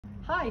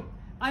Hi,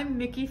 I'm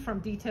Mickey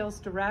from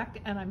Details Direct,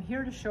 and I'm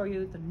here to show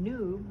you the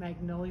new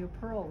Magnolia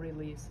Pearl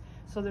release.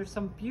 So there's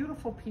some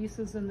beautiful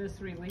pieces in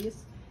this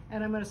release,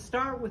 and I'm going to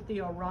start with the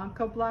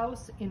Oranka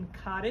blouse in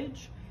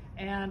cottage.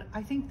 And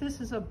I think this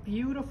is a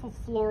beautiful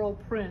floral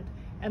print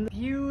and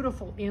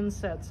beautiful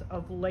insets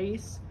of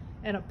lace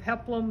and a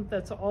peplum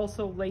that's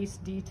also lace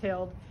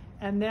detailed.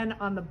 And then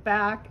on the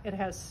back, it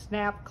has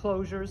snap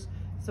closures.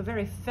 It's a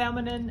very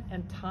feminine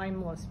and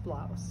timeless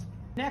blouse.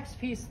 Next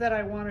piece that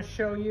I want to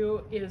show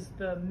you is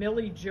the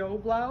Millie Jo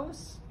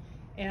blouse,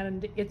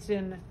 and it's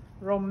in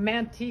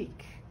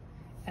Romantique.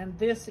 And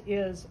this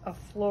is a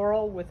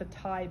floral with a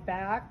tie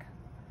back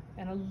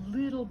and a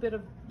little bit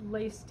of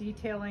lace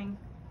detailing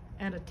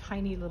and a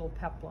tiny little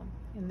peplum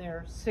in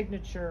their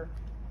signature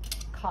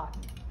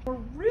cotton. We're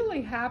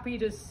really happy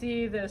to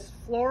see this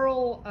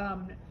floral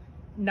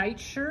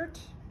nightshirt,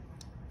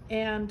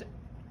 and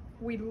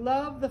we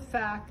love the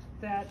fact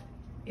that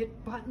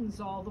it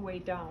buttons all the way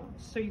down.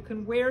 So you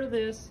can wear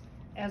this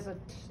as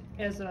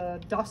a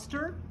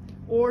duster,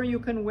 or you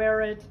can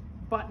wear it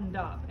buttoned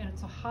up. And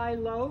it's a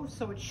high-low,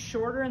 so it's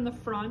shorter in the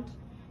front,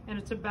 and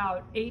it's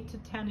about 8 to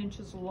 10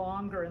 inches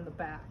longer in the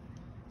back.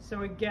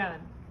 So again,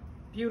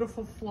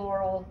 beautiful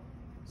floral,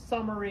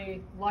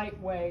 summery,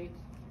 lightweight,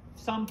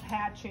 some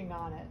patching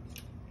on it.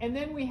 And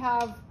then we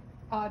have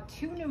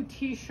two new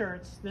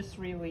t-shirts this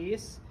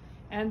release.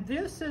 And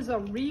this is a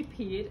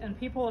repeat, and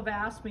people have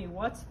asked me,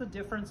 what's the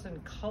difference in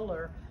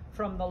color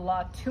from the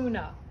La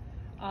Tuna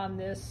on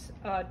this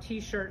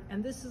t-shirt?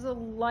 And this is a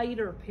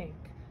lighter pink.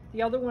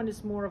 The other one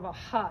is more of a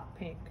hot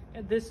pink.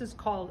 And this is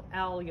called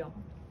Allium.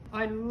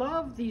 I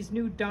love these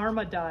new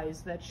Dharma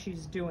dyes that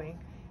she's doing.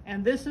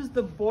 And this is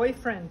the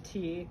boyfriend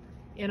tee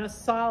in a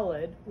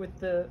solid with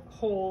the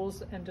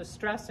holes and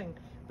distressing,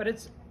 but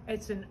it's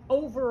an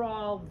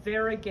overall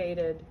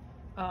variegated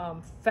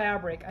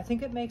fabric. I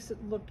think it makes it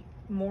look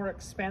more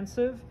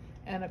expensive,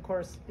 and of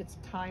course it's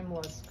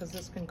timeless because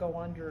this can go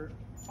under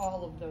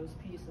all of those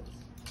pieces.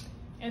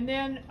 And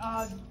then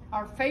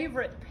our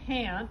favorite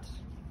pant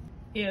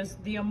is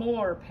the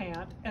Amour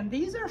pant, and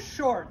these are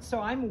short, so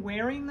I'm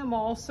wearing them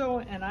also,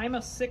 and I'm a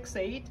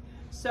 6'8",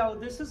 so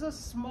this is a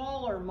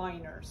smaller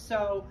minor,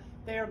 so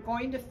they're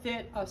going to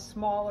fit a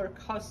smaller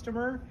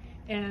customer,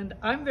 and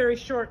I'm very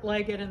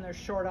short-legged and they're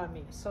short on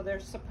me, so they're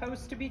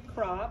supposed to be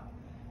cropped.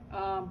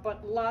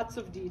 But lots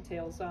of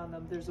details on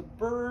them. There's a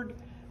bird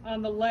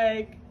on the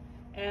leg,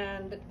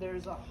 and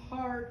there's a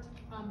heart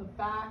on the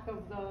back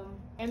of them.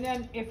 And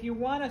then if you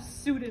want to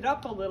suit it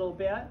up a little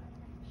bit,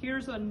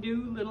 here's a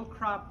new little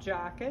crop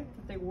jacket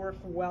that they work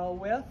well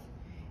with.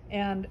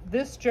 And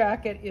this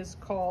jacket is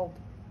called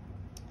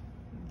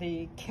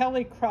the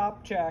Kelly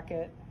crop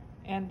jacket,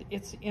 and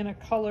it's in a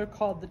color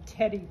called the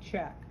Teddy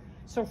check.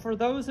 So for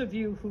those of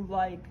you who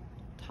like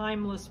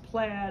timeless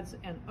plaids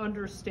and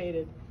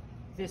understated,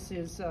 this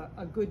is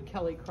a good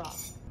Kelly crop.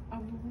 A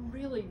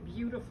really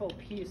beautiful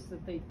piece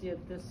that they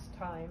did this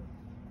time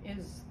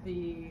is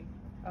the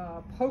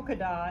polka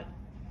dot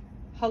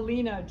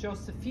Helena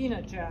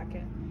Josephina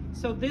jacket.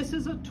 So this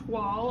is a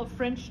toile, a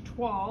French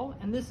toile,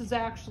 and this is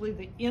actually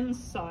the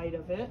inside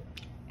of it,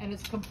 and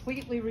it's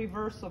completely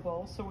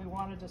reversible. So we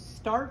wanted to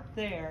start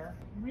there,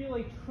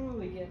 really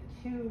truly get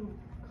two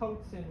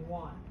coats in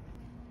one.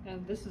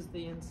 And this is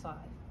the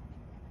inside.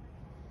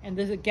 And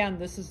this, again,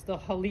 this is the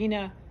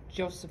Helena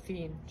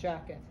Josephine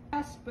jacket.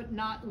 Last but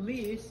not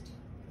least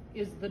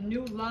is the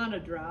new Lana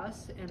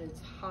dress, and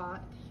it's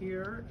hot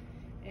here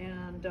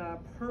and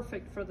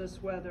perfect for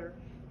this weather.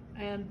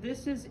 And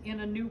this is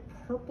in a new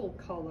purple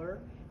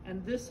color,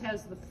 and this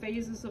has the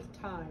phases of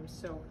time.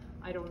 So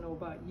I don't know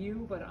about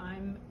you, but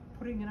I'm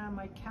putting it on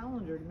my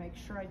calendar to make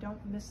sure I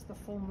don't miss the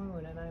full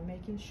moon, and I'm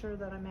making sure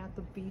that I'm at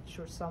the beach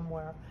or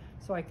somewhere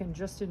so I can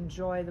just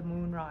enjoy the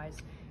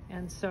moonrise.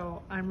 And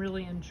so I'm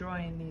really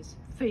enjoying these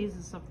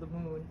phases of the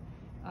moon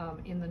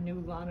in the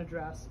new Lana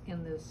dress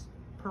in this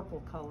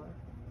purple color.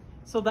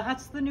 So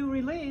that's the new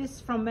release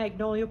from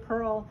Magnolia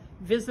Pearl.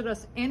 Visit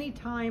us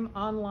anytime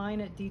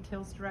online at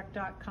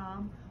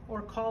detailsdirect.com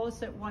or call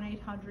us at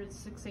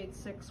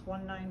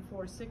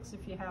 1-800-686-1946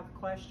 if you have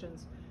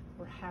questions.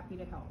 We're happy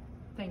to help.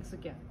 Thanks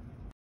again.